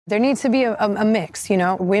There needs to be a mix, you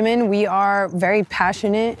know. Women, we are very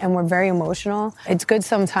passionate and we're very emotional. It's good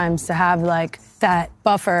sometimes to have like that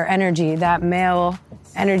buffer energy, that male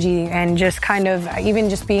energy, and just kind of, even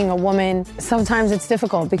just being a woman, sometimes it's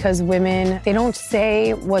difficult because women, they don't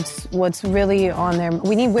say what's really on their.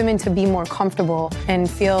 We need women to be more comfortable and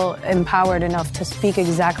feel empowered enough to speak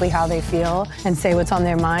exactly how they feel and say what's on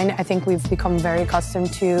their mind. I think we've become very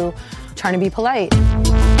accustomed to trying to be polite.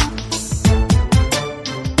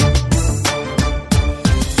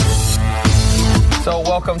 So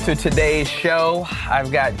welcome to today's show.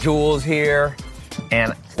 I've got Julz here,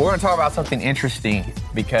 and we're going to talk about something interesting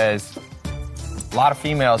because a lot of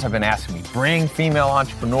females have been asking me, bring female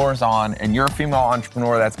entrepreneurs on, and you're a female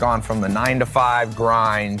entrepreneur that's gone from the 9-to-5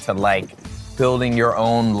 grind to like building your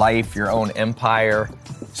own life, your own empire,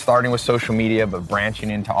 starting with social media, but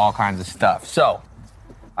branching into all kinds of stuff. So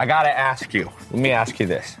I got to ask you, let me ask you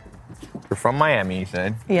this. You're from Miami, you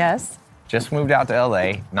said. Yes. Just moved out to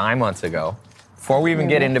LA 9 months ago. Before we even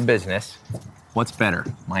get into business, what's better,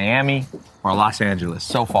 Miami or Los Angeles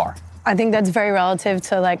so far? I think that's very relative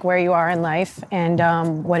to like where you are in life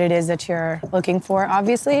and what it is that you're looking for,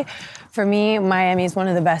 obviously. For me, Miami is one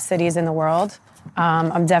of the best cities in the world.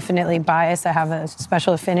 I'm definitely biased. I have a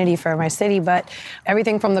special affinity for my city, but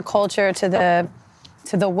everything from the culture to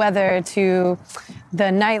the weather, to the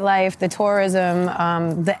nightlife, the tourism,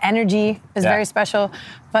 the energy is very special.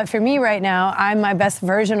 But for me right now, I'm my best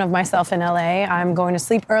version of myself in LA. I'm going to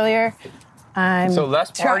sleep earlier. I'm so less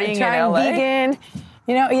partying in LA? Vegan.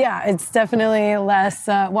 You know, yeah, it's definitely less.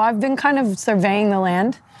 Well, I've been kind of surveying the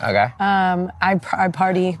land. Okay. I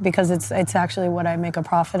party because it's actually what I make a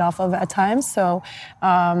profit off of at times. So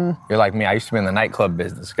you're like me. I used to be in the nightclub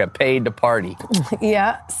business. Got paid to party.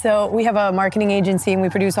 Yeah. So we have a marketing agency and we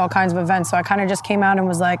produce all kinds of events. So I kind of just came out and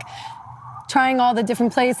was like trying all the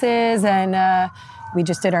different places, and we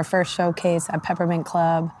just did our first showcase at Peppermint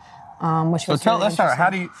Club, which was really let's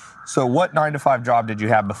start. So what 9-to-5 job did you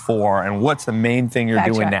have before, and what's the main thing you're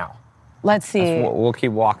doing now? Let's see. We'll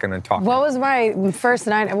keep walking and talking. What was my first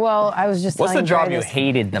night? Well, I was just What's the job you this.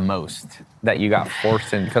 hated the most that you got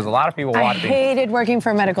forced in? Because a lot of people watching. I hated working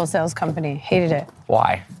for a medical sales company. Hated it.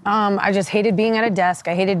 Why? I just hated being at a desk.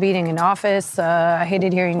 I hated being in an office. I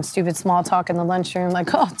hated hearing stupid small talk in the lunchroom,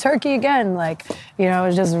 like, oh, turkey again. Like, you know, it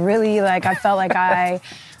was just really like, I felt like I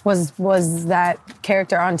was that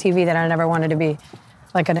character on TV that I never wanted to be,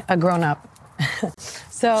 like a grown-up.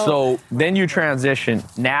 So then you transition.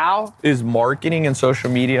 Now is marketing and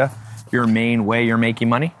social media your main way you're making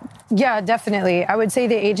money? Yeah, definitely. I would say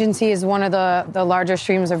the agency is one of the larger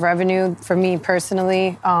streams of revenue for me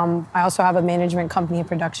personally. I also have a management company, a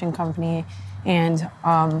production company, and,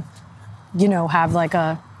 you know, have like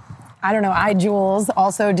YesJulz,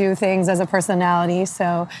 also do things as a personality.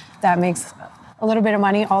 So that makes a little bit of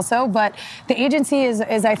money also, but the agency is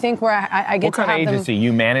I think where I get to have them. What kind of agency?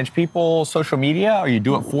 You manage people, social media, or you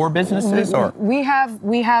do it for businesses? Or we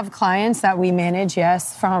have clients that we manage,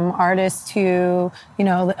 yes, from artists to, you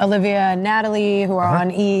know, Olivia and Natalie, who are on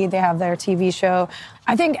E! They have their TV show.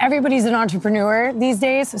 I think everybody's an entrepreneur these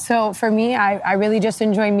days. So for me, I really just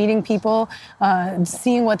enjoy meeting people,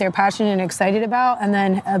 seeing what they're passionate and excited about, and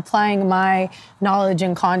then applying my knowledge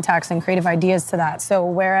and contacts and creative ideas to that. So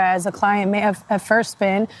whereas a client may have at first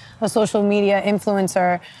been a social media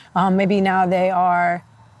influencer, maybe now they are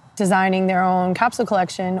designing their own capsule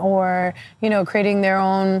collection or, you know, creating their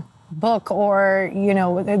own book, or, you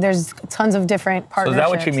know, there's tons of different partnerships. So is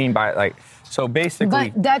that what you mean by like... So basically...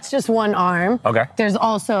 But that's just one arm. Okay. There's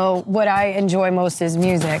also, what I enjoy most is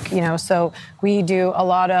music, you know, so we have a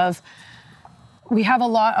lot of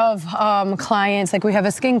clients, like we have a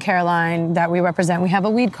skincare line that we represent. We have a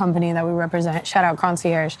weed company that we represent. Shout out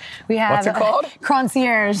Concierge. We have What's it called?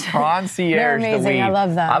 Concierge. Concierge. They're amazing. The weed. I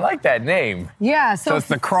love them. I like that name. Yeah. So it's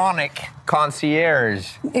the Chronic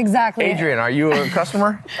Concierge. Exactly. Adrian, are you a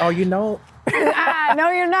customer? Oh, you know... No,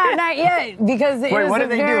 you're not yet, because wait, what do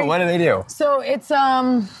they do? What do they do? So it's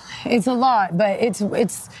a lot, but it's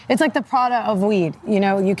like the Prada of weed. You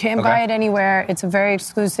know, you can't buy it anywhere. It's very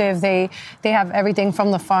exclusive. They have everything from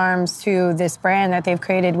the farms to this brand that they've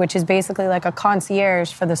created, which is basically like a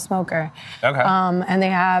concierge for the smoker. Okay. And they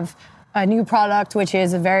have a new product, which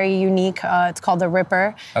is very unique. It's called the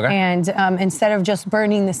Ripper. Okay. And instead of just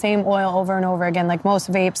burning the same oil over and over again, like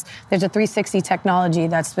most vapes, there's a 360 technology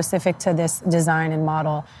that's specific to this design and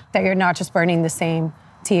model, that you're not just burning the same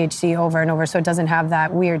THC over and over, so it doesn't have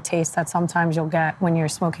that weird taste that sometimes you'll get when you're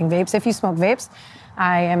smoking vapes. If you smoke vapes,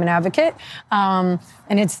 I am an advocate, and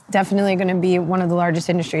it's definitely going to be one of the largest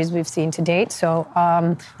industries we've seen to date. So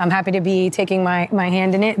I'm happy to be taking my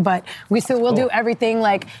hand in it, but we still will do everything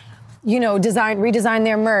like redesign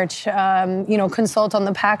their merch, consult on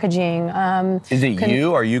the packaging. Is it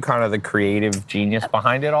you? Are you kind of the creative genius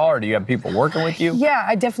behind it all, or do you have people working with you? Yeah,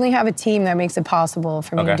 I definitely have a team that makes it possible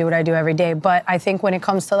for me to do what I do every day. But I think when it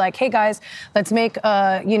comes to like, hey guys, let's make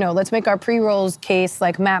our pre-rolls case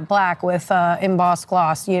like matte black with embossed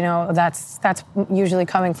gloss. That's usually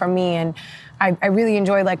coming from me, and I really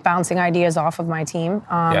enjoy like bouncing ideas off of my team.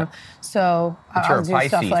 So I'll do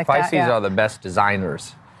stuff like that. Pisces are the best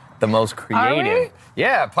designers. The most creative. Are we?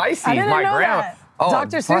 Yeah, Pisces. I didn't know grandma. that.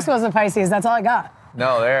 Dr. Seuss was a Pisces. That's all I got.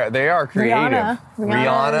 No, they are creative.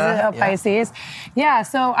 Rihanna is a Pisces. Yeah,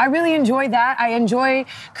 so I really enjoy that. I enjoy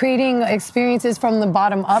creating experiences from the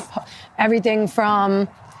bottom up. Everything from,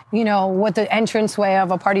 what the entranceway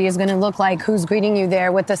of a party is going to look like, who's greeting you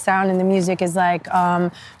there, what the sound and the music is like,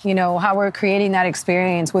 how we're creating that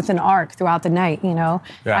experience with an arc throughout the night, Yeah.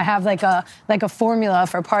 I have like a formula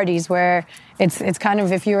for parties where it's kind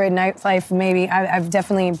of, if you're in nightlife, maybe I've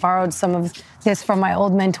definitely borrowed some of this from my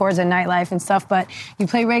old mentors in nightlife and stuff, but you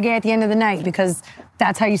play reggae at the end of the night because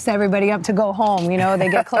that's how you set everybody up to go home. They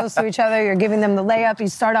get close to each other. You're giving them the layup. You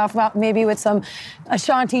start off maybe with some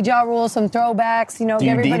Ashanti, Ja Rule, some throwbacks. Get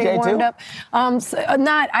everybody DJ warmed too? up. I'm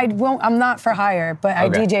not for hire, but I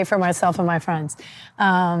DJ for myself and my friends,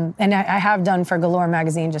 and I have done for Galore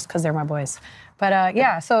magazine just because they're my boys.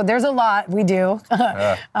 But so there's a lot we do.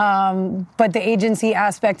 But the agency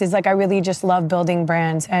aspect is like I really just love building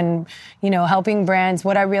brands and, helping brands.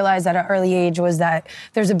 What I realized at an early age was that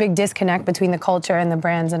there's a big disconnect between the culture and the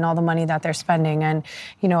brands and all the money that they're spending. And,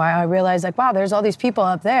 I realized like, wow, there's all these people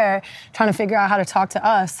up there trying to figure out how to talk to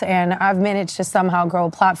us. And I've managed to somehow grow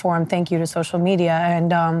a platform, thank you to social media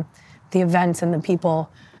and the events and the people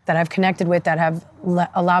that I've connected with that have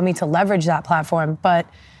allowed me to leverage that platform. But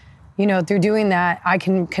through doing that, I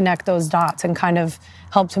can connect those dots and kind of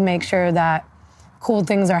help to make sure that cool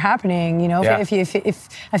things are happening. If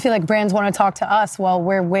I feel like brands want to talk to us, well,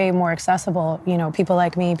 we're way more accessible. People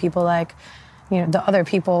like me, people like, the other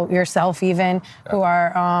people, yourself even, who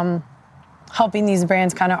are helping these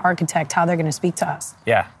brands kind of architect how they're going to speak to us.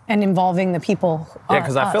 Yeah. And involving the people. Yeah,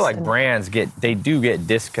 because I feel like brands get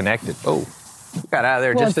disconnected. Oh. Got out of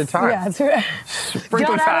there just in time. Yeah, it's right.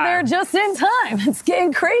 Got out of there just in time. It's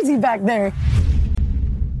getting crazy back there.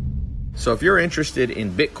 So if you're interested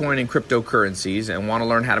in Bitcoin and cryptocurrencies and want to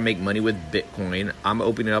learn how to make money with Bitcoin, I'm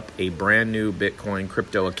opening up a brand new Bitcoin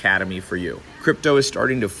Crypto Academy for you. Crypto is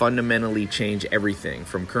starting to fundamentally change everything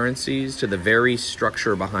from currencies to the very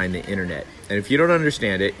structure behind the internet. And if you don't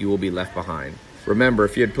understand it, you will be left behind. Remember,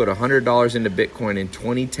 if you had put $100 into Bitcoin in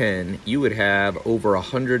 2010, you would have over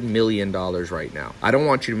 $100 million right now. I don't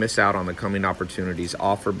want you to miss out on the coming opportunities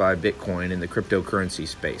offered by Bitcoin in the cryptocurrency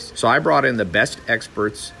space. So I brought in the best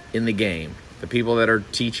experts in the game, the people that are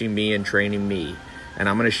teaching me and training me, and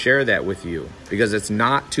I'm going to share that with you because it's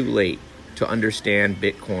not too late to understand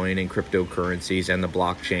Bitcoin and cryptocurrencies and the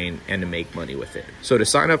blockchain and to make money with it. So to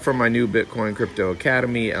sign up for my new Bitcoin Crypto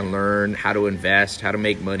Academy and learn how to invest, how to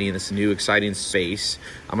make money in this new exciting space,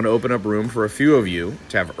 I'm going to open up room for a few of you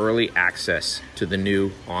to have early access to the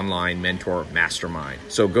new online mentor mastermind.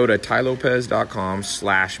 So go to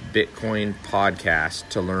tylopez.com/Bitcoin podcast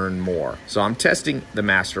to learn more. So I'm testing the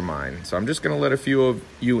mastermind. So I'm just going to let a few of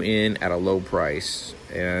you in at a low price.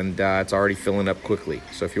 And it's already filling up quickly.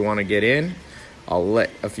 So if you want to get in, I'll let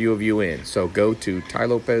a few of you in. So go to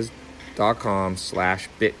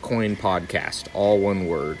tylopez.com/Bitcoin podcast, all one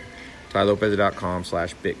word.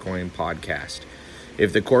 tylopez.com/Bitcoin podcast.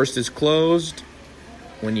 If the course is closed,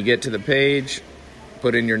 when you get to the page,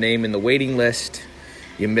 put in your name in the waiting list.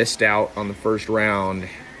 You missed out on the first round.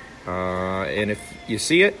 And if you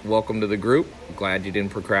see it, welcome to the group. Glad you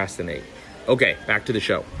didn't procrastinate. Okay, back to the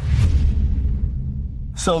show.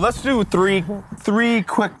 So let's do three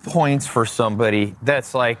quick points for somebody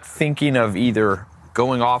that's like thinking of either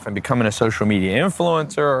going off and becoming a social media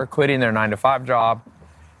influencer or quitting their 9-to-5 job.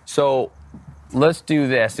 So let's do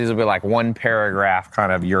this. These will be like one paragraph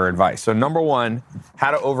kind of your advice. So number one,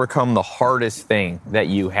 how to overcome the hardest thing that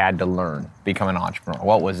you had to learn becoming an entrepreneur.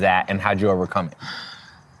 What was that and how'd you overcome it?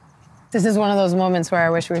 This is one of those moments where I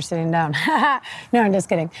wish we were sitting down. No, I'm just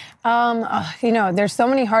kidding. There's so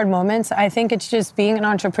many hard moments. I think it's just being an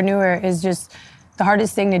entrepreneur is just the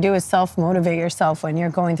hardest thing to do is self-motivate yourself when you're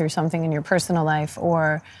going through something in your personal life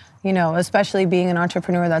or, especially being an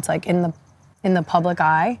entrepreneur that's like in the public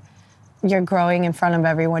eye. You're growing in front of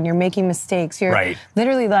everyone. You're making mistakes. You're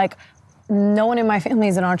literally like, no one in my family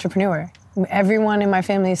is an entrepreneur. Everyone in my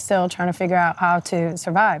family is still trying to figure out how to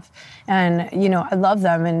survive. And, I love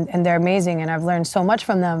them and they're amazing and I've learned so much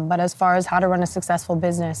from them. But as far as how to run a successful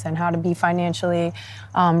business and how to be financially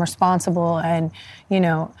responsible and,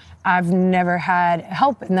 I've never had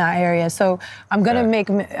help in that area. So I'm gonna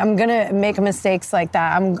make mistakes like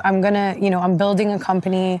that. I'm gonna, I'm building a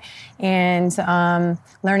company and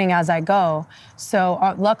learning as I go.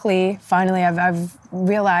 So luckily, finally, I've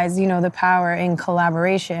realized, the power in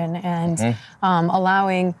collaboration and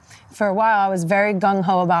allowing. For a while, I was very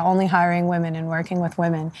gung-ho about only hiring women and working with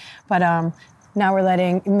women, but now we're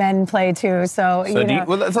letting men play too. So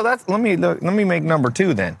so that's let me make number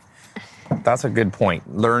 2 then. That's a good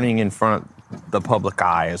point. Learning in front of the public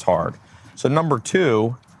eye is hard. So number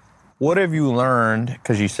 2, what have you learned?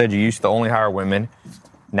 Because you said you used to only hire women,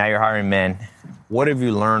 now you're hiring men. What have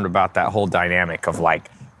you learned about that whole dynamic of like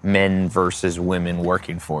men versus women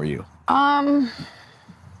working for you?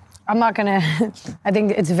 I'm not gonna. I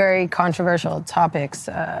think it's very controversial topics.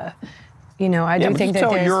 I do think that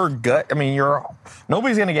there's your gut. I mean,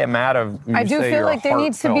 nobody's gonna get mad of. I do feel like there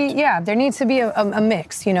needs to be a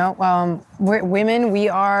mix. We're women. We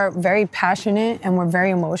are very passionate and we're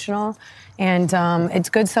very emotional, and it's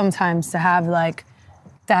good sometimes to have like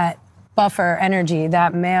that buffer energy,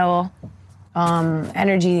 that male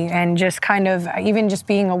energy, and just kind of even just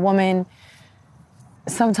being a woman.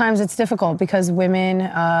 Sometimes it's difficult because women,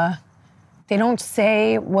 they don't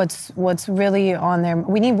say what's really on their.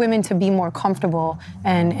 We need women to be more comfortable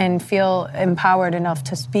and feel empowered enough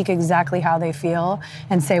to speak exactly how they feel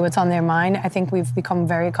and say what's on their mind. I think we've become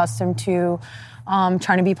very accustomed to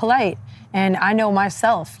trying to be polite. And I know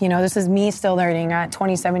myself, this is me still learning at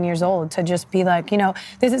 27 years old to just be like,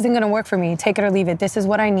 this isn't going to work for me. Take it or leave it. This is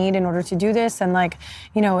what I need in order to do this. And like,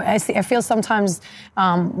 I feel sometimes.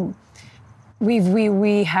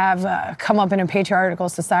 We have come up in a patriarchal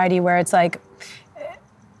society where it's like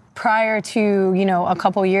prior to a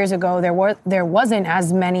couple years ago there wasn't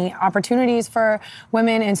as many opportunities for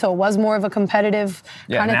women, and so it was more of a competitive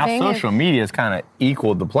kind of thing. Now social media has kind of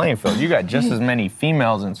equaled the playing field. You got just as many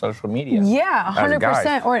females in social media. Yeah,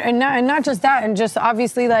 100%. And not just that, and just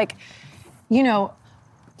obviously like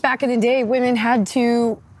back in the day, women had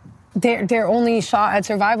to. Their only shot at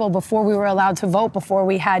survival before we were allowed to vote, before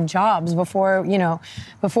we had jobs, before we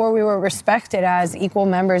were respected as equal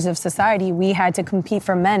members of society, we had to compete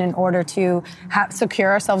for men in order to secure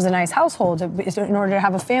ourselves a nice household, in order to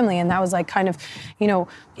have a family. And that was like kind of,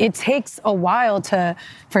 it takes a while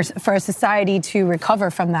for a society to recover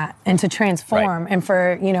from that and to transform, and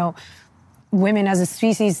for, women as a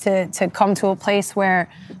species to come to a place where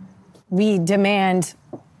we demand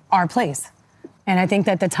our place. And I think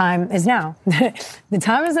that the time is now. The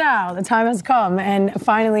time is now. The time has come. And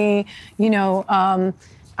finally,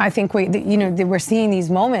 I think we're seeing these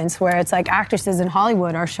moments where it's like actresses in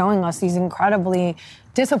Hollywood are showing us these incredibly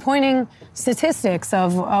disappointing statistics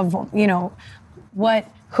of what.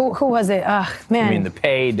 Who was it? Man. I mean, the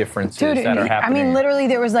pay differences that are happening. I mean, literally,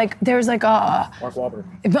 there was like Mark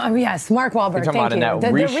Wahlberg. Yes, Mark Wahlberg. You're talking about in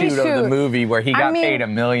that reshoot of the movie where he got paid $1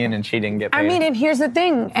 million and she didn't get paid. I mean, and here's the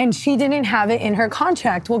thing, and she didn't have it in her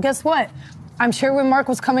contract. Well, guess what? I'm sure when Mark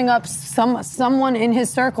was coming up, someone in his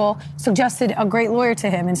circle suggested a great lawyer to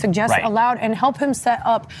him and allowed and helped him set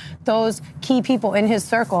up those key people in his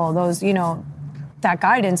circle, those, that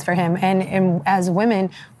guidance for him. And as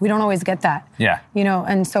women, we don't always get that. Yeah.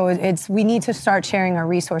 And so we need to start sharing our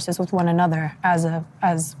resources with one another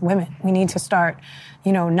as women. We need to start,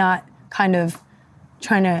 not kind of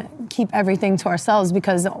trying to keep everything to ourselves,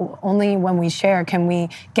 because only when we share can we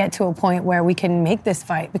get to a point where we can make this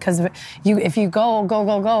fight. Because if you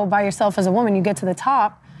go by yourself as a woman, you get to the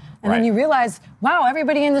top, and then you realize, wow,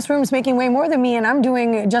 everybody in this room is making way more than me, and I'm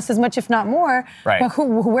doing just as much, if not more. Right. But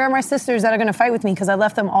where are my sisters that are going to fight with me? Because I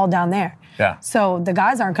left them all down there. Yeah. So the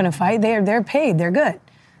guys aren't going to fight. They're paid. They're good.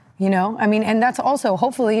 I mean, and that's also,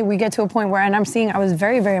 hopefully, we get to a point where, and I was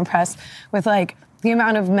very, very impressed with like the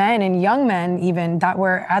amount of men and young men even that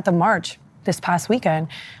were at the march this past weekend.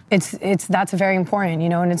 That's very important,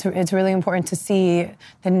 and it's really important to see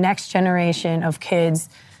the next generation of kids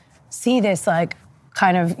see this like.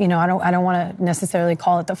 Kind of, I don't want to necessarily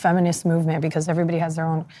call it the feminist movement, because everybody has their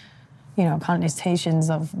own, connotations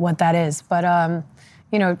of what that is. But,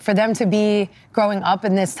 for them to be growing up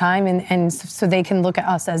in this time and so they can look at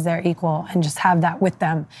us as their equal and just have that with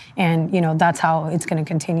them. And, that's how it's going to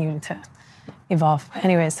continue to evolve.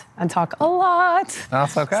 Anyways, I talk a lot.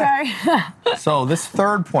 That's okay. Sorry. So this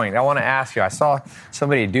third point, I want to ask you. I saw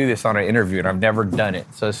somebody do this on an interview, and I've never done it.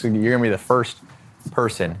 So you're going to be the first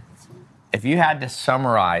person. If you had to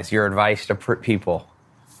summarize your advice to people,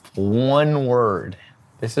 one word,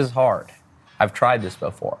 this is hard. I've tried this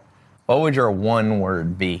before. What would your one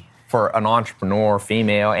word be for an entrepreneur,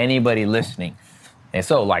 female, anybody listening? And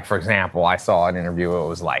so, like, for example, I saw an interview, it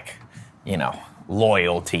was like,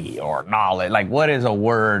 loyalty or knowledge? Like, what is a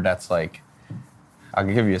word that's like, I'll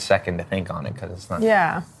give you a second to think on it because it's not.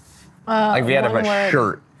 Yeah. Like if you had one a word.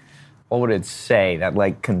 shirt, what would it say that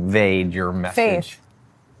like conveyed your message?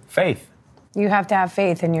 Faith. You have to have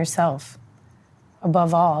faith in yourself,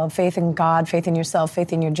 above all. Faith in God, faith in yourself,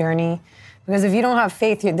 faith in your journey. Because if you don't have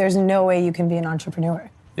faith, there's no way you can be an entrepreneur.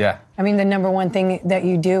 Yeah. I mean, the number one thing that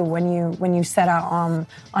you do when you set out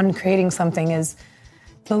on creating something is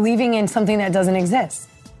believing in something that doesn't exist.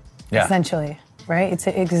 Yeah. Essentially, right? It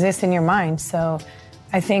exists in your mind. So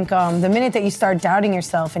I think the minute that you start doubting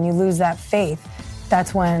yourself and you lose that faith,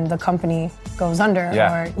 that's when the company goes under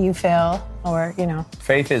or you fail or, you know.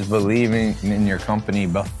 Faith is believing in your company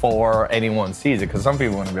before anyone sees it, because some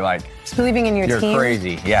people want to be like, it's believing in your team. You're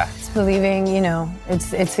crazy, yeah. It's believing, you know,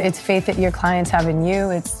 it's faith that your clients have in you.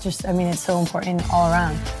 It's just, I mean, it's so important all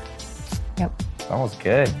around. Yep. That was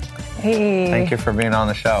good. Hey. Thank you for being on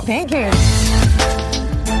the show. Thank you.